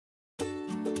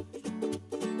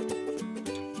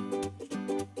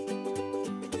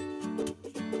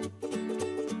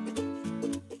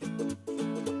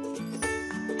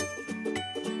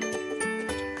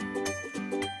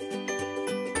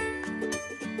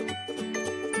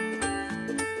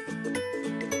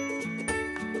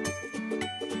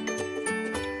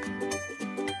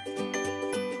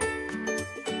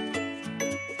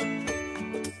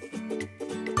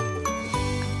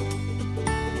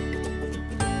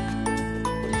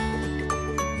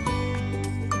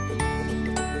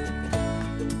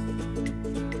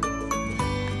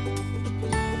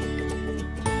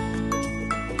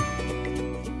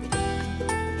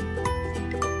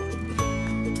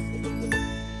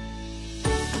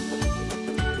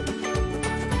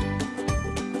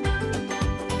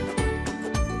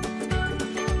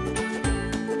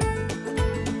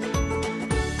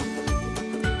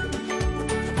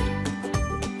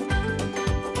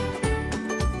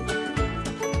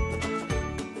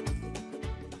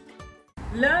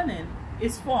Learning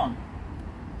is fun.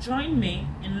 Join me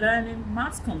in learning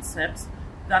maths concepts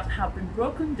that have been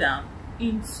broken down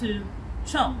into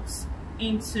chunks,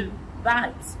 into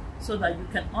bites, so that you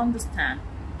can understand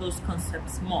those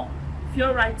concepts more. If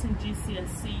you're writing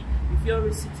GCSE, if you're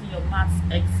reciting your maths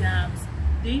exams,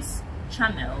 this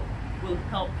channel will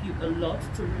help you a lot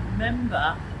to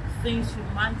remember things you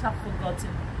might have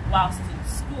forgotten whilst in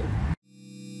school.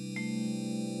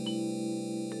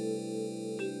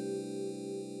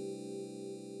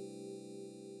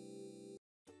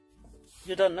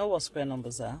 You don't know what square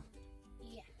numbers are?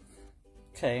 Yeah.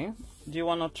 Okay. Do you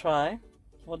want to try?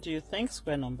 What do you think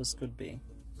square numbers could be?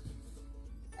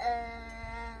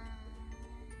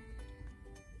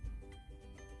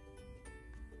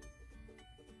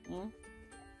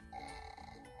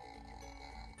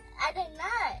 I don't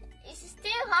know. It's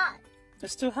still hard.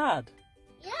 It's too hard.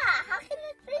 Yeah, how can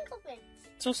I think of it?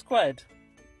 2 squared.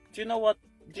 Do you know what?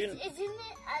 Isn't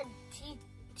it a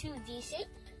 2D shape?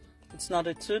 It's not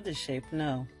a 2D shape,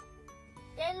 no.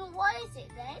 Then what is it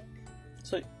then?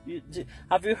 So,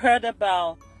 have you heard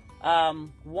about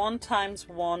 1 times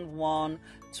 1, 1,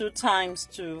 2 times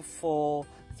 2, 4,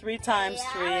 3 times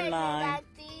 3, 9.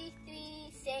 3,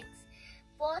 3, 6,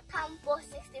 4 times 4,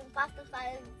 16, 5 times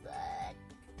 5,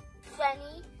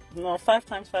 20. No, 5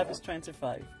 times 5 is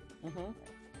 25.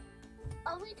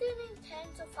 Are we doing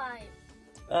 10 to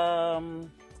 5?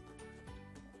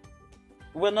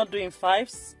 We're not doing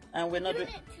 5s, and we're not doing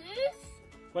 2s?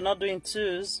 We're not doing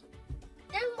 2s.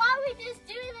 Then why are we just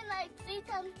doing it like 3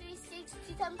 times 3, 6,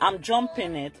 2 times 4?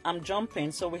 I'm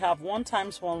jumping. So we have 1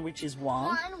 times 1, which is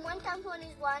 1. 1 times 1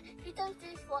 is 1. 3 times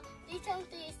 3 is 4. 3 times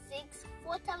 3 is 6.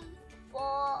 4 times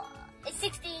 4 is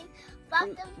 16. 5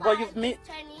 times 5 But you've made... is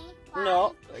 20.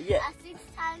 No, yeah. 6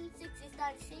 times 6 is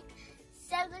 36.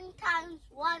 7 times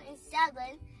 1 is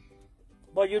 7.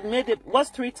 But you made it... What's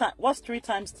 3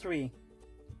 times 3?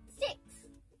 6.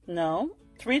 No.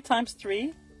 3 times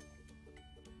 3?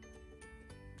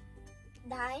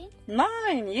 9.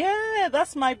 9. Yeah,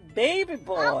 that's my baby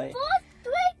boy.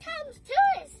 3 times 2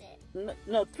 is it?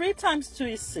 No, 3 times 2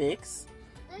 is 6.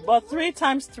 Then But 3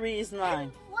 times 3 is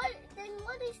 9. Then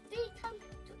what is 3 times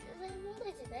 2? Then what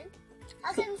is it then?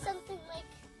 How can something make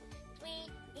 3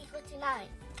 equal to 9?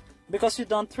 Because you've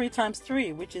done 3 times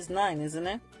 3, which is 9, isn't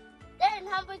it? Then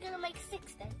how are we going to make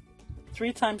 6 then?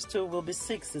 3 times 2 will be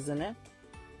 6, isn't it?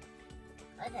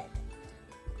 Okay.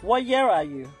 What year are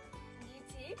you? You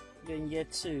too? You're in year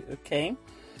 2, okay.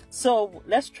 So,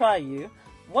 let's try you.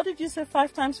 What did you say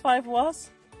 5 times 5 was?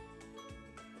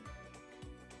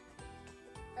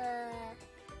 5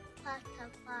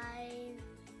 times 5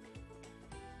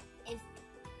 is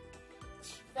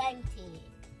 20.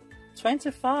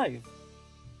 25.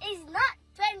 It's not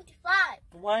 25.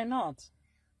 Why not?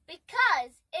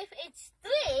 Because if it's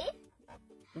 3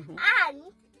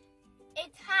 and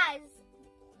it has,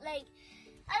 like,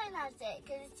 I don't know how to say it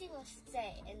because it's too much to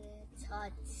say and it's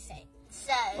hard to say.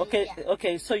 So, okay, yeah.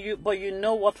 okay. So but you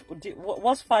know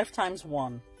what's 5 times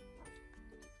 1?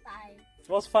 5.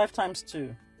 What's 5 times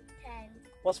 2? 10.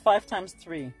 What's 5 times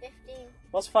 3? 15.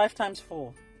 What's 5 times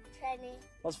 4? 20.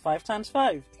 What's 5 times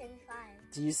 5? 25.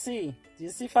 Do you see?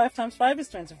 5 times 5 is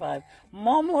 25?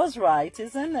 Mom was right,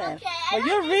 isn't it? Okay. But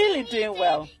you're really doing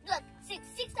well. Look, 6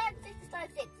 times 6 is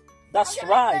 36. That's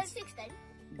right. 36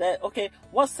 then. Okay,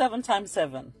 what's 7 times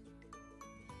 7?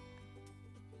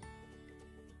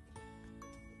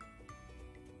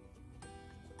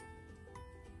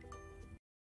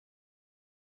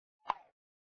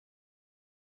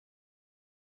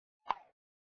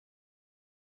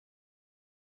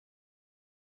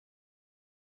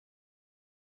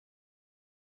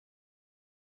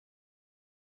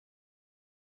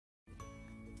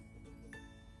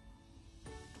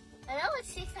 I know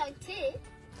it's 6 times 2.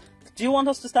 Do you want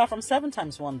us to start from 7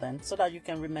 times 1 then, so that you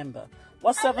can remember?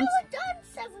 What's 7? I've never done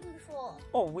 7 before.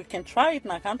 Oh, we can try it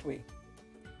now, can't we?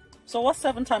 So what's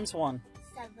 7 times 1?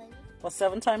 7. What's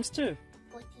 7 times 2?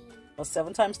 14. What's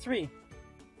 7 times 3?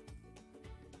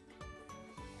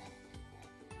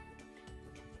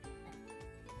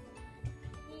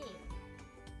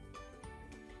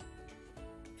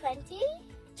 20.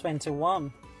 21.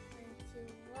 21.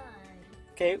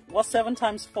 Okay, what's 7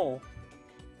 times 4?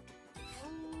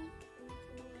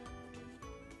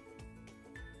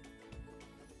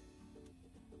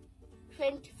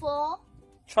 24.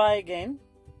 Try again.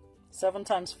 7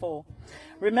 times 4.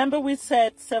 Remember we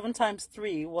said 7 times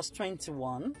 3 was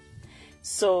 21.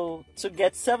 So to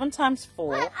get 7 times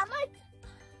 4... But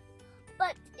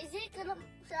but is it gonna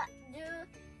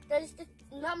does the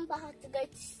number have to go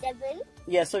to 7?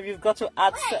 Yeah, so you've got to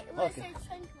add... Wait, okay.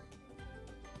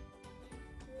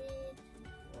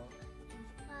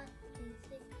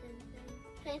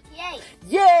 28.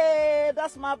 Yeah,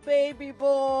 that's my baby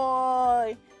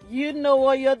boy. You know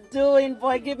what you're doing,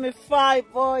 boy. Give me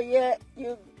 5, boy. Yeah,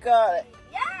 you got it.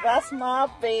 Yeah. That's my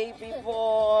baby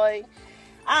boy.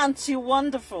 Auntie,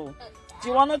 wonderful. Do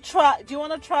you want to try? Do you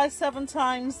want to try 7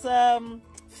 times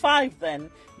 5 then?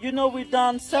 You know we've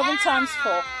done 7 times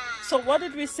 4. So what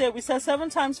did we say? We said 7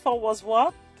 times 4 was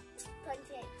what?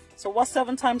 28. So what's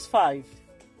 7 times 5?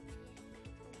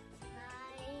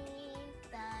 9,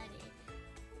 30,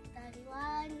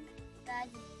 31,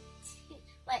 32.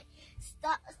 Wait,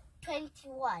 start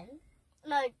 21.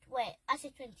 No, wait, I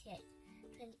said 28.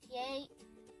 28,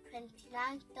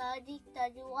 29, 30,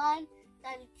 31,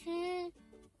 32,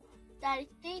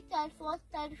 33, 34,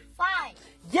 35.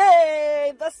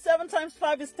 Yay! That's 7 times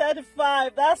 5 is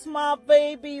 35. That's my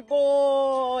baby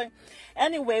boy.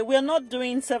 Anyway, we're not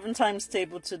doing 7 times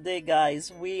table today,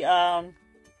 guys.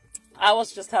 I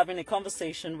was just having a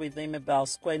conversation with him about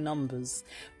square numbers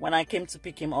when I came to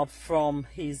pick him up from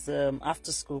his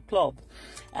after school club.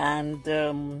 And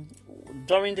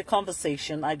during the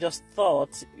conversation, I just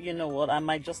thought, you know what, I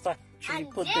might just actually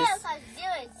and put 0 this. plus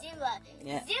 0 is 0.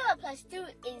 Yeah. 0 plus 2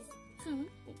 is 2.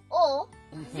 Or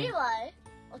 0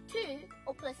 or 2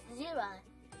 or plus 0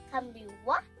 can be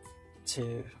what?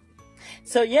 2.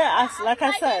 So yeah, like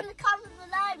I said.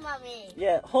 Mommy.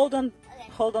 Yeah, hold on. Okay.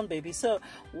 Hold on, baby. So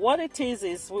what it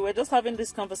is we were just having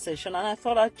this conversation, and I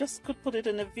thought I just could put it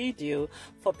in a video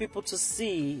for people to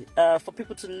see, for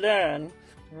people to learn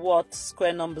what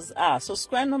square numbers are. So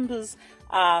square numbers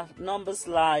are numbers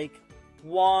like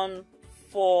 1,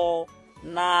 4,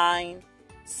 9,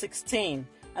 16.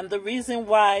 And the reason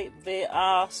why they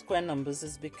are square numbers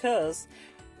is because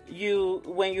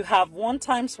when you have 1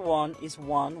 times 1 is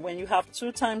 1, when you have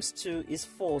 2 times 2 is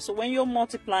 4. So when you're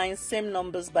multiplying same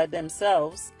numbers by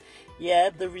themselves, yeah,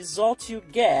 the result you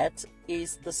get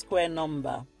is the square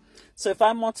number. So if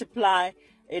I multiply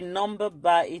a number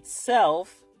by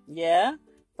itself, yeah,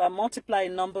 if I multiply a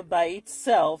number by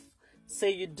itself, say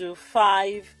you do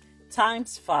 5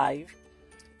 times 5,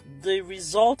 the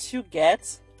result you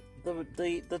get,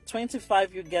 the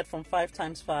 25 you get from 5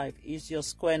 times 5 is your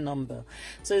square number.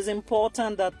 So it's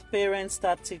important that parents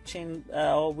start teaching,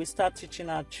 or we start teaching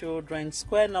our children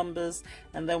square numbers,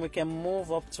 and then we can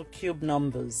move up to cube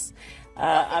numbers.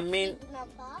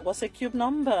 What's a cube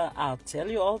number? I'll tell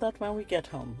you all that when we get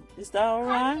home. Is that all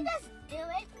right? Can we just do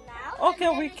it now? Okay,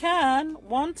 we can.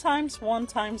 1 times 1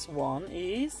 times 1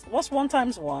 is, what's 1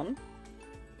 times 1?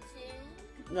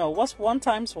 2. No, what's 1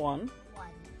 times 1? 1.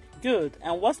 Good.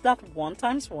 And what's that 1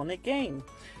 times 1 again?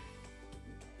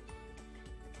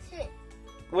 2.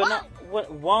 We're not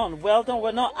 1. Well done.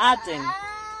 We're not adding.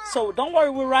 So don't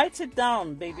worry. We'll write it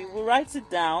down, baby. We'll write it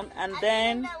down, and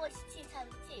then. That was 2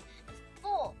 times 2. It's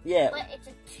 4. Yeah. But it's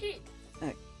a 2.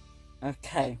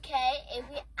 Okay. Okay. If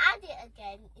we add it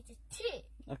again, it's a 2.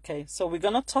 Okay. So we're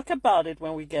gonna talk about it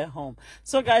when we get home.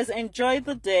 So guys, enjoy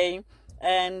the day,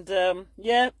 and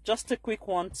yeah, just a quick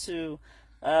one to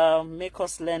make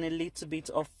us learn a little bit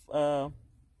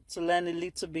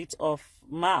of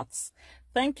maths.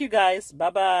 Thank you guys. Bye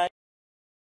bye.